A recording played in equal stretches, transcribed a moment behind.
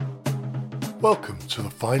Welcome to the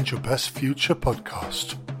Find Your Best Future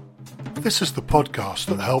podcast. This is the podcast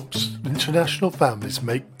that helps international families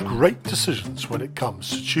make great decisions when it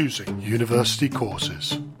comes to choosing university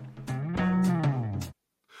courses.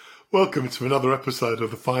 Welcome to another episode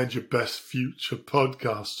of the Find Your Best Future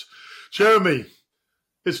podcast. Jeremy,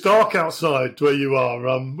 it's dark outside where you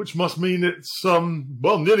are, which must mean it's,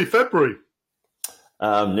 nearly February.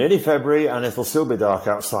 Nearly February, and it'll still be dark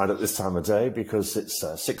outside at this time of day because it's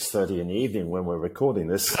 6:30 in the evening when we're recording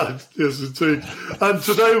this. Yes, indeed. And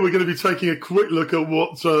today we're going to be taking a quick look at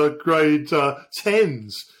what grade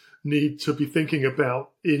 10s need to be thinking about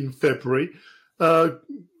in February.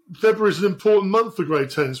 February is an important month for grade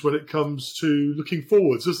 10s when it comes to looking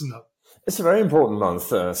forwards, isn't it? It's a very important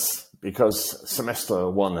month because semester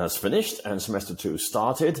 1 has finished and semester 2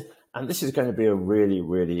 started. And this is going to be a really,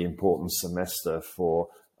 really important semester for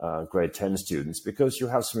grade 10 students because you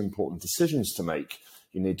have some important decisions to make.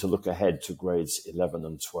 You need to look ahead to grades 11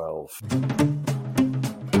 and 12.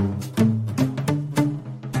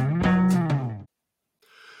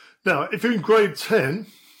 Now, if you're in grade 10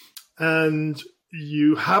 and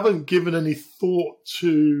you haven't given any thought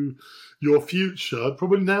to your future,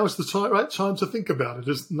 probably now is the right time to think about it.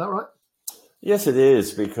 Isn't that right? Yes, it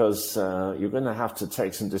is, because you're going to have to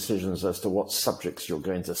take some decisions as to what subjects you're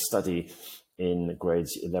going to study in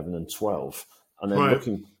grades 11 and 12. And then right.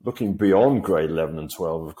 looking beyond grade 11 and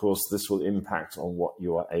 12, of course, this will impact on what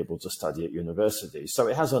you are able to study at university. So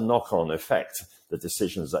it has a knock-on effect, the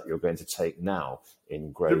decisions that you're going to take now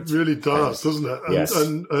in grade. It really does, doesn't it? And, yes.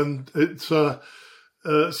 And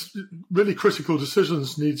it's really critical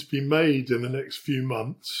decisions need to be made in the next few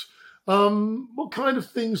months. What kind of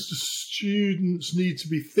things do students need to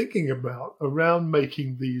be thinking about around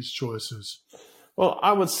making these choices? Well,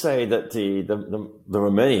 I would say that there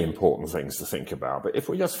are many important things to think about, but if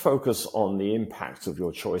we just focus on the impact of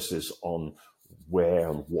your choices on where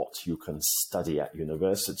and what you can study at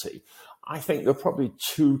university, I think there are probably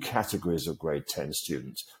two categories of grade 10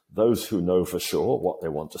 students. Those who know for sure what they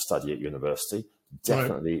want to study at university,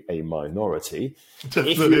 definitely a minority.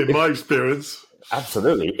 Definitely in my experience.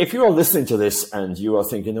 Absolutely. If you are listening to this and you are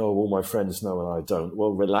thinking, oh, all my friends know and I don't,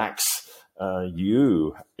 well, relax.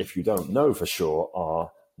 You, if you don't know for sure, are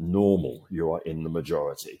normal. You are in the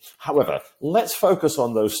majority. However, let's focus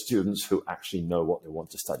on those students who actually know what they want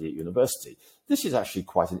to study at university. This is actually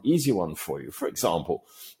quite an easy one for you. For example,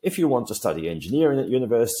 if you want to study engineering at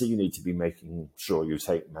university, you need to be making sure you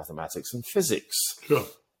take mathematics and physics. Sure.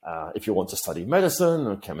 If you want to study medicine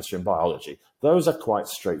or chemistry and biology, those are quite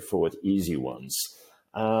straightforward, easy ones.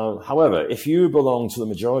 However, if you belong to the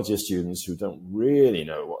majority of students who don't really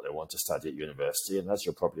know what they want to study at university, and as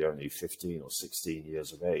you're probably only 15 or 16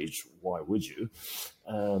 years of age, why would you?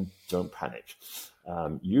 Don't panic.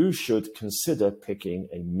 You should consider picking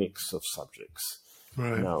a mix of subjects.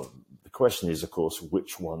 Right. Now, the question is, of course,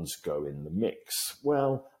 which ones go in the mix?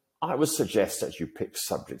 Well, I would suggest that you pick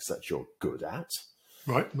subjects that you're good at.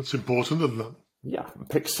 Right, that's important, isn't it? Yeah,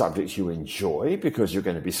 pick subjects you enjoy because you're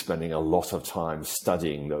going to be spending a lot of time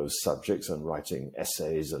studying those subjects and writing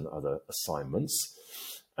essays and other assignments.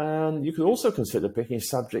 And you could also consider picking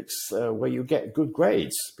subjects where you get good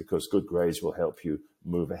grades because good grades will help you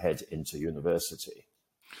move ahead into university.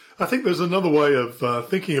 I think there's another way of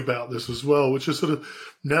thinking about this as well, which is sort of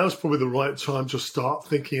now's probably the right time to start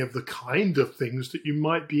thinking of the kind of things that you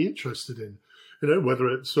might be interested in. You know, whether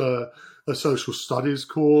it's a social studies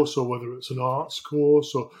course or whether it's an arts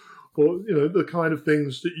course or you know, the kind of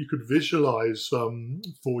things that you could visualize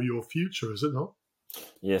for your future, is it not?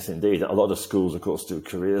 Yes, indeed. A lot of schools, of course, do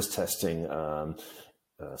careers testing,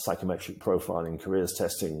 psychometric profiling, careers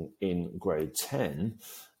testing in grade 10.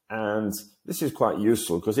 And this is quite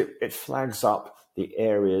useful because it flags up the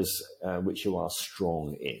areas which you are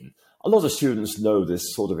strong in. A lot of students know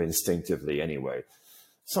this sort of instinctively anyway.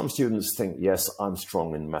 Some students think, yes, I'm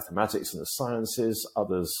strong in mathematics and the sciences.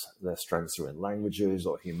 Others, their strengths are in languages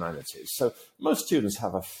or humanities. So most students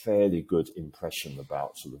have a fairly good impression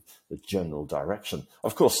about sort of the general direction.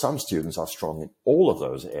 Of course, some students are strong in all of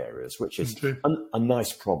those areas, which is a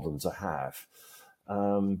nice problem to have.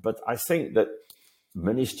 But I think that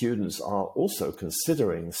many students are also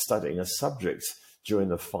considering studying a subject during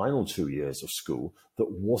the final 2 years of school that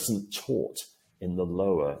wasn't taught in the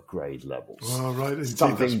lower grade levels. Oh, right. Indeed.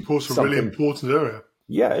 That's, of course, a really important area.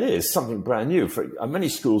 Yeah, it is something brand new. Many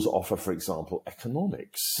schools offer, for example,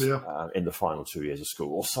 economics in the final 2 years of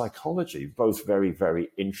school, or psychology, both very, very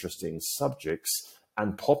interesting subjects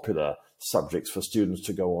and popular subjects for students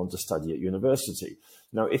to go on to study at university.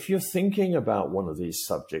 Now, if you're thinking about one of these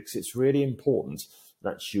subjects, it's really important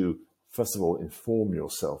that you first of all, inform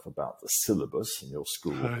yourself about the syllabus, and your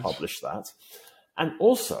school will Right. publish that. And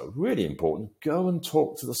also, really important, go and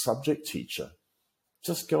talk to the subject teacher.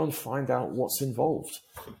 Just go and find out what's involved.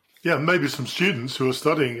 Yeah, maybe some students who are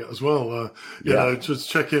studying it as well. Yeah. Just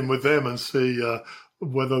check in with them and see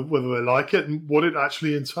whether they like it and what it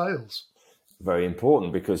actually entails. Very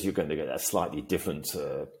important, because you're going to get a slightly different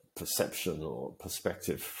perception or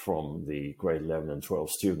perspective from the grade 11 and 12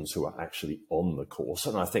 students who are actually on the course.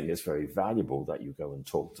 And I think it's very valuable that you go and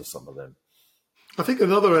talk to some of them. I think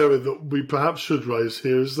another area that we perhaps should raise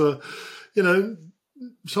here is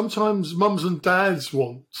sometimes mums and dads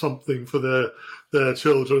want something for their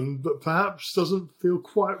children, but perhaps doesn't feel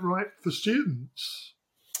quite right for students.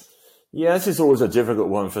 Yeah, this is always a difficult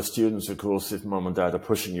one for students, of course, if mum and dad are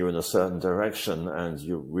pushing you in a certain direction and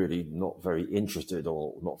you're really not very interested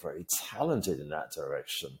or not very talented in that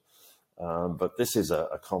direction. But this is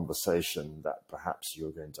a conversation that perhaps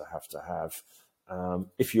you're going to have.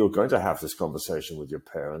 If you're going to have this conversation with your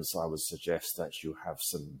parents, I would suggest that you have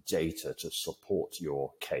some data to support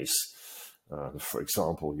your case. For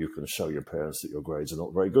example, you can show your parents that your grades are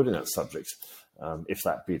not very good in that subject, if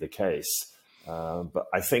that be the case. But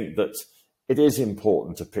I think that it is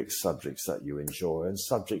important to pick subjects that you enjoy and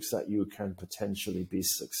subjects that you can potentially be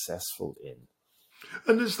successful in.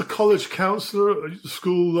 And is the college counsellor at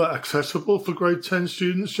school accessible for grade 10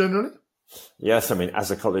 students generally? Yes, I mean,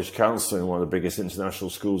 as a college counsellor in one of the biggest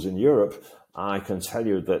international schools in Europe, I can tell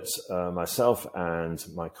you that myself and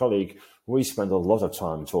my colleague, we spend a lot of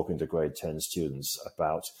time talking to grade 10 students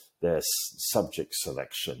about their subject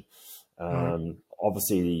selection.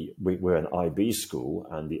 Obviously, we're an IB school,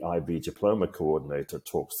 and the IB diploma coordinator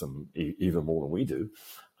talks to them even more than we do.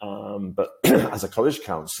 But as a college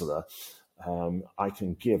counsellor, I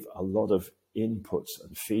can give a lot of input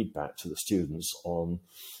and feedback to the students on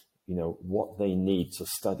what they need to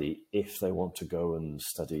study if they want to go and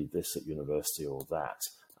study this at university or that.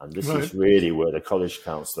 And this is really where the college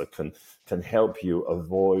counsellor can help you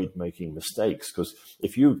avoid making mistakes. Because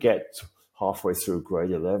if you get halfway through grade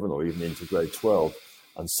 11 or even into grade 12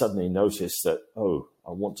 and suddenly notice that,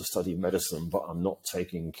 I want to study medicine, but I'm not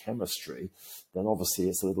taking chemistry, then obviously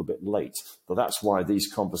it's a little bit late. But that's why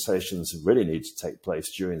these conversations really need to take place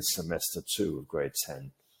during semester 2 of grade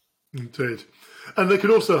 10. Indeed. And they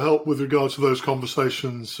can also help with regard to those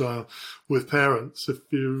conversations with parents if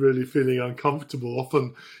you're really feeling uncomfortable.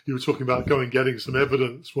 Often you were talking about going and getting some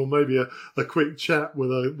evidence. Well, maybe a quick chat with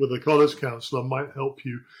a college counsellor might help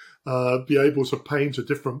you be able to paint a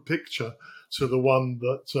different picture to the one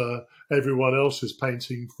that everyone else is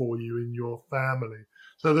painting for you in your family.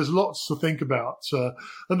 So there's lots to think about.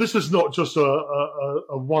 And this is not just a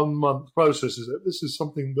 1 month process, is it? This is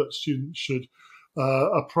something that students should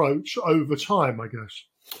approach over time, I guess.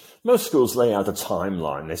 Most schools lay out a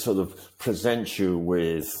timeline. They sort of present you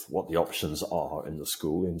with what the options are in the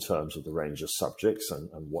school in terms of the range of subjects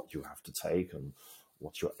and what you have to take and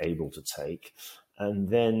what you're able to take. And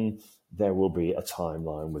then there will be a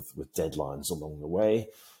timeline with deadlines along the way.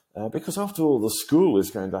 Because after all, the school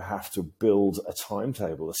is going to have to build a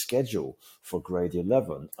timetable, a schedule for grade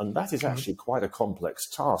 11. And that is actually quite a complex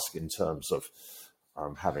task in terms of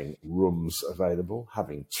having rooms available,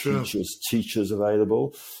 having teachers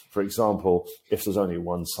available. For example, if there's only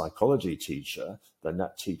one psychology teacher, then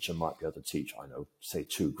that teacher might be able to teach, say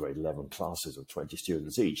 2 grade 11 classes of 20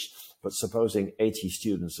 students each. But supposing 80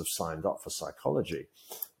 students have signed up for psychology,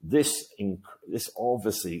 this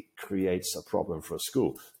obviously creates a problem for a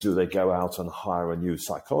school. Do they go out and hire a new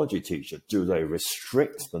psychology teacher? Do they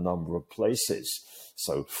restrict the number of places?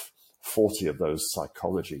 So 40 of those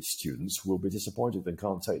psychology students will be disappointed and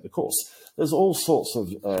can't take the course. There's all sorts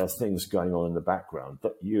of things going on in the background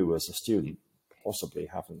that you as a student possibly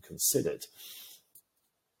haven't considered.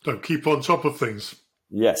 Don't keep on top of things.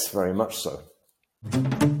 Yes, very much so.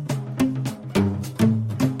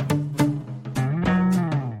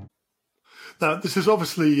 Now, this is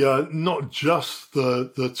obviously not just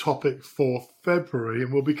the topic for February,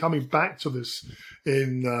 and we'll be coming back to this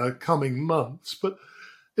in coming months. But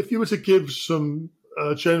if you were to give some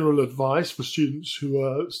general advice for students who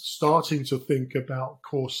are starting to think about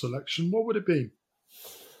course selection, what would it be?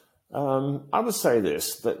 I would say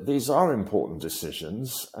this, that these are important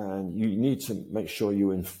decisions and you need to make sure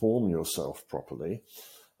you inform yourself properly.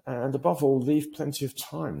 And above all, leave plenty of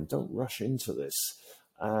time. Don't rush into this.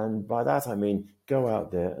 And by that, I mean, go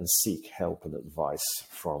out there and seek help and advice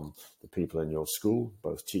from the people in your school,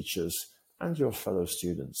 both teachers and your fellow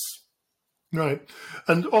students. Right.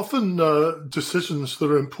 And often decisions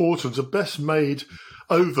that are important are best made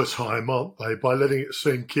over time, aren't they? By letting it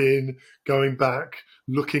sink in, going back,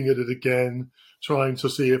 looking at it again, trying to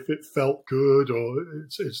see if it felt good or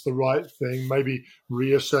it's the right thing, maybe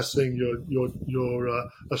reassessing your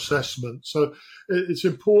assessment. So it's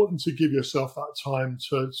important to give yourself that time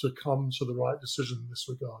to come to the right decision in this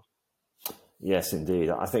regard. Yes,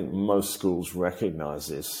 indeed. I think most schools recognise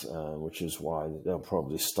this, which is why they'll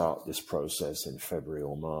probably start this process in February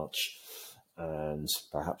or March and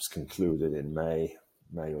perhaps conclude it in May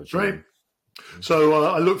or June. Great. So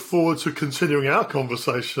I look forward to continuing our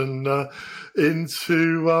conversation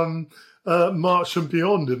into March and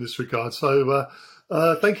beyond in this regard. So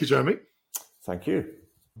thank you, Jeremy. Thank you.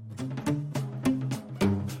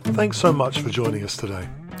 Thanks so much for joining us today.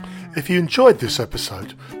 If you enjoyed this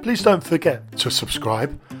episode, please don't forget to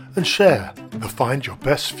subscribe and share the Find Your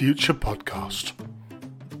Best Future podcast.